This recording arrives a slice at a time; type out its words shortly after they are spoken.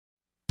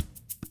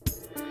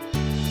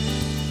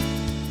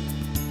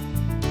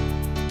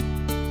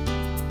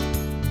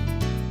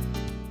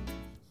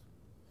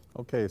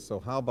Okay, so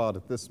how about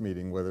at this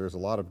meeting where there's a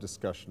lot of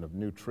discussion of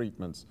new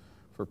treatments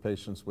for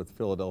patients with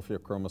Philadelphia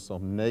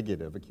chromosome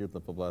negative acute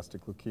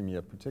lymphoblastic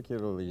leukemia,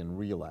 particularly in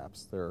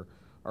relapse. There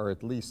are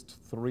at least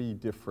 3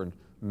 different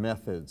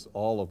methods,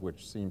 all of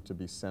which seem to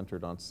be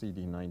centered on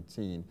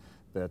CD19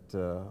 that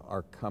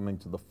are coming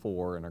to the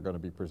fore and are going to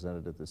be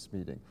presented at this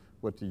meeting.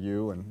 What do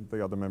you and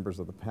the other members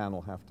of the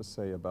panel have to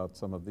say about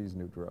some of these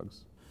new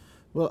drugs?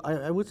 Well,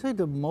 I would say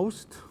the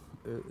most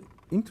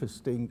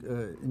interesting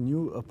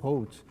new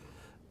approach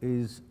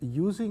is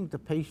using the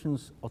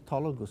patient's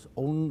autologous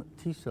own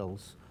T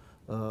cells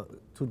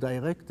to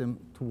direct them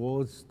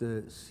towards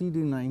the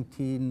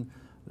CD19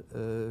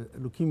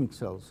 leukemic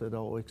cells that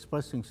are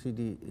expressing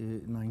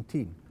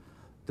CD19.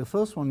 The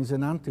first one is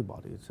an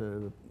antibody. It's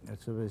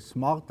a very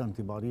smart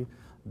antibody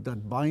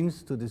that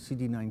binds to the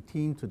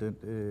CD19, to the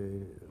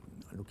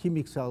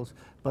leukemic cells,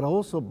 but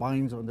also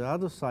binds on the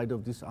other side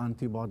of this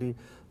antibody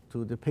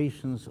to the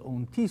patient's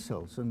own T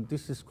cells, and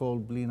this is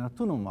called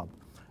blinatumomab.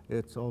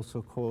 It's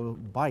also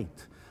called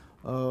BITE.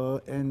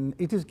 And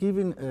it is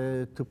given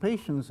to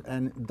patients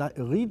and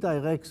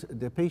redirects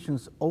the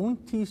patient's own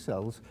T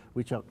cells,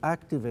 which are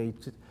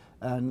activated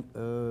and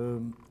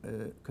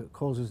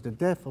causes the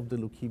death of the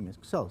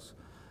leukemic cells.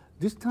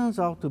 This turns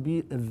out to be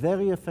a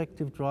very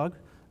effective drug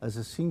as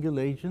a single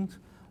agent.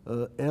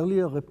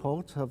 Earlier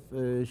reports have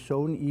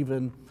shown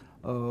even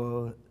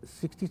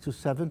 60 to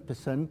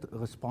 7%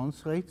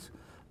 response rates.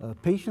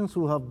 Patients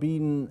who have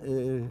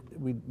been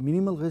with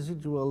minimal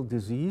residual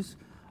disease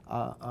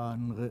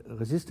and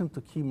resistant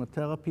to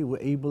chemotherapy were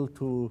able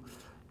to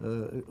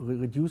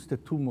reduce the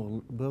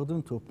tumor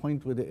burden to a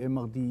point where the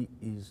MRD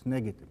is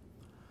negative.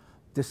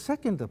 The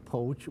second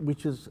approach,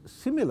 which is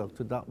similar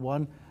to that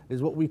one,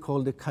 is what we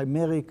call the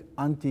chimeric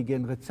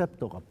antigen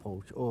receptor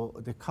approach, or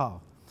the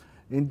CAR.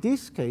 In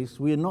this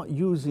case, we are not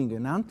using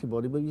an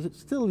antibody, but we're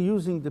still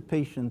using the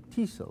patient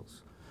T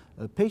cells.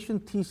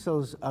 Patient T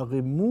cells are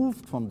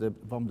removed from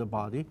the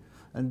body,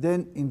 and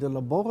then in the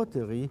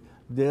laboratory,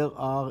 they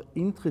are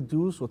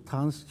introduced or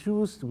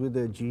transfused with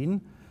a gene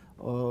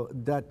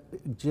that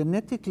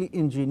genetically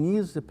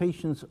engineers the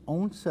patient's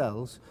own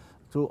cells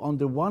to, on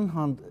the one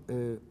hand,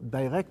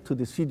 direct to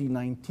the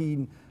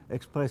CD19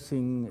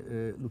 expressing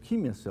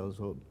leukemia cells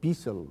or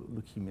B-cell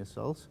leukemia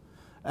cells,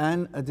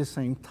 and at the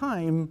same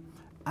time,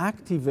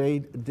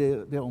 activate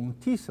their own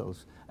T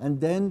cells. And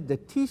then the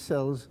T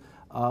cells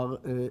are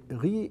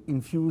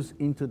reinfused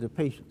into the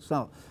patients.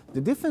 Now, the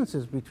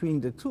differences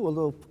between the two,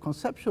 although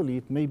conceptually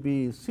it may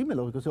be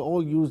similar because they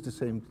all use the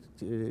same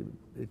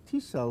T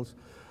cells,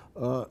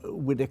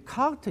 with the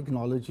CAR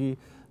technology,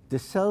 the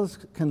cells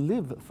can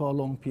live for a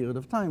long period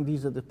of time.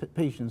 These are the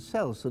patient's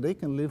cells, so they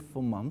can live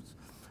for months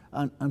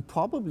and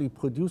probably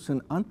produce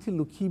an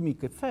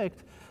anti-leukemic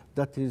effect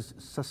that is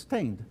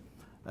sustained.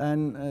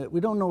 And we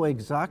don't know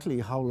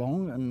exactly how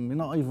long, and we're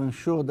not even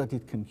sure that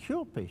it can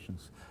cure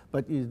patients.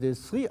 But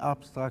there's 3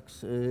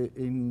 abstracts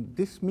in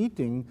this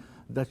meeting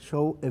that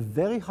show a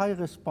very high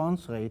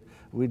response rate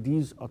with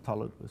these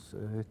autologous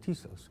T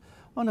cells.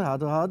 On the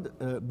other hand,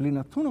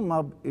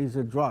 blinatumomab is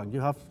a drug.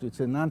 It's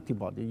an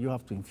antibody. You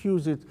have to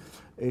infuse it.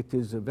 It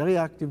is a very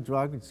active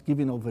drug. It's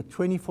given over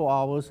 24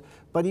 hours,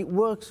 but it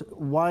works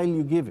while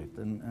you give it.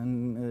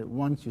 And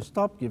once you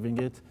stop giving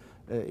it,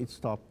 it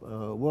stops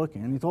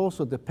working. And it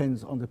also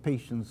depends on the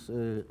patient's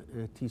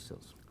T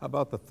cells. How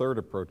about the third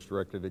approach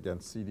directed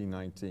against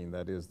CD19,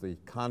 that is the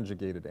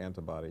conjugated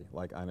antibody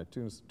like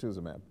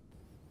inotuzumab?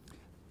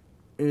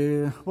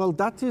 Well,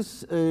 that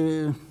is,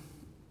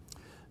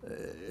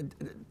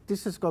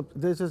 this has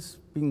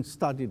been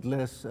studied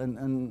less,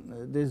 and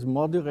there's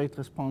moderate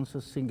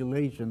responses, single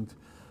agent.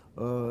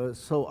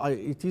 So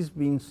it is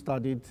being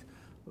studied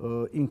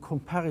in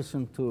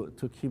comparison to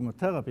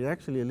chemotherapy,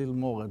 actually a little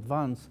more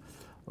advanced.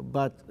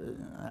 But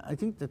I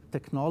think the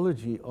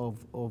technology of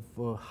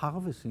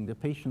harvesting the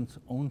patient's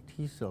own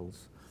T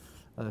cells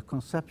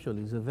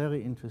conceptually is a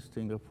very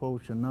interesting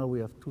approach, and now we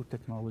have 2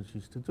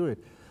 technologies to do it.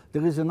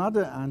 There is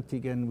another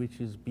antigen which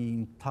is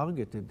being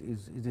targeted,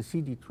 is the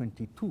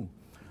CD22,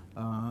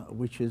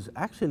 which is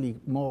actually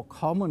more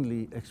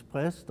commonly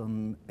expressed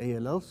on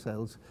ALL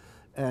cells,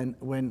 and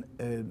when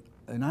an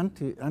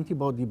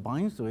antibody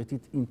binds to it,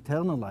 it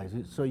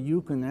internalizes, so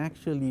you can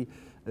actually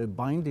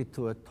bind it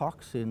to a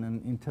toxin and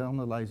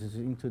internalizes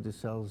it into the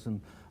cells, and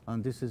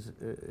this is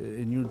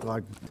a new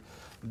drug.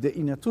 The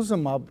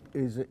inotuzumab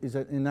is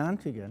an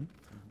antigen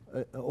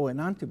or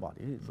an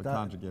antibody. It's a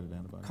conjugated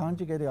antibody.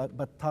 Conjugated,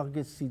 but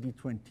targets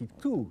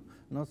CD22,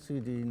 not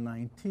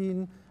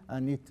CD19,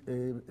 and it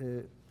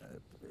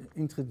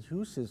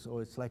introduces,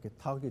 or it's like a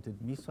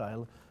targeted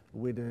missile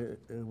with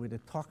a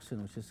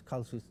toxin, which is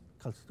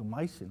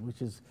calcitomycin,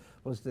 which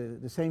was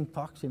the same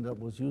toxin that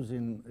was used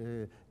in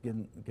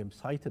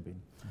gemcitabine.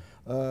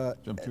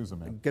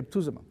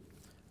 Gemtuzumab.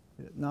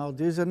 Now,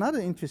 there's another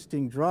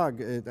interesting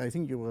drug I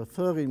think you were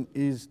referring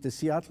is the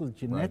Seattle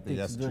Genetics. Right, the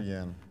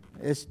SGN.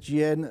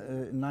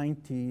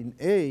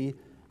 SGN19A.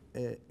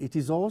 It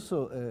is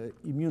also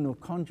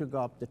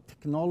immunoconjugate. The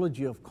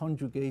technology of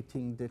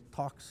conjugating the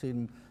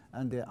toxin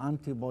and the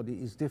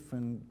antibody is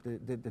different.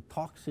 The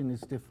toxin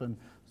is different.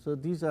 So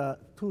these are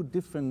two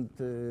different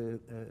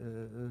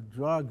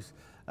drugs.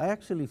 I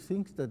actually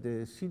think that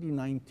the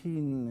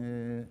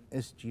CD19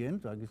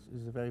 SGN drug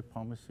is a very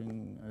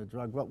promising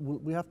drug. But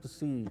we have to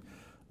see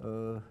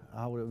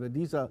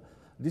how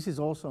this is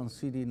also on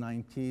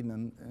CD19,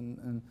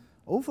 and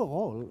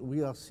overall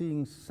we are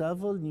seeing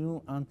several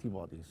new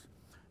antibodies,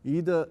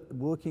 either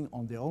working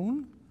on their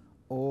own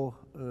or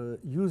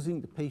using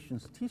the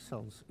patient's T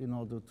cells in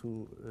order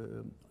to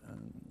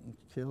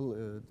kill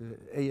the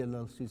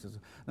ALL cells.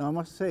 Now I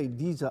must say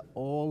these are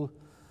all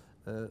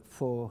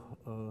for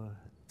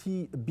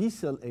B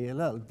cell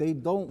ALL. They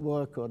don't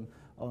work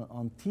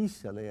on T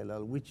cell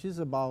ALL, which is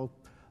about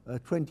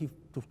 20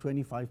 to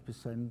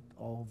 25%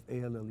 of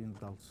ALL in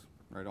adults.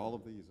 Right, all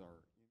of these are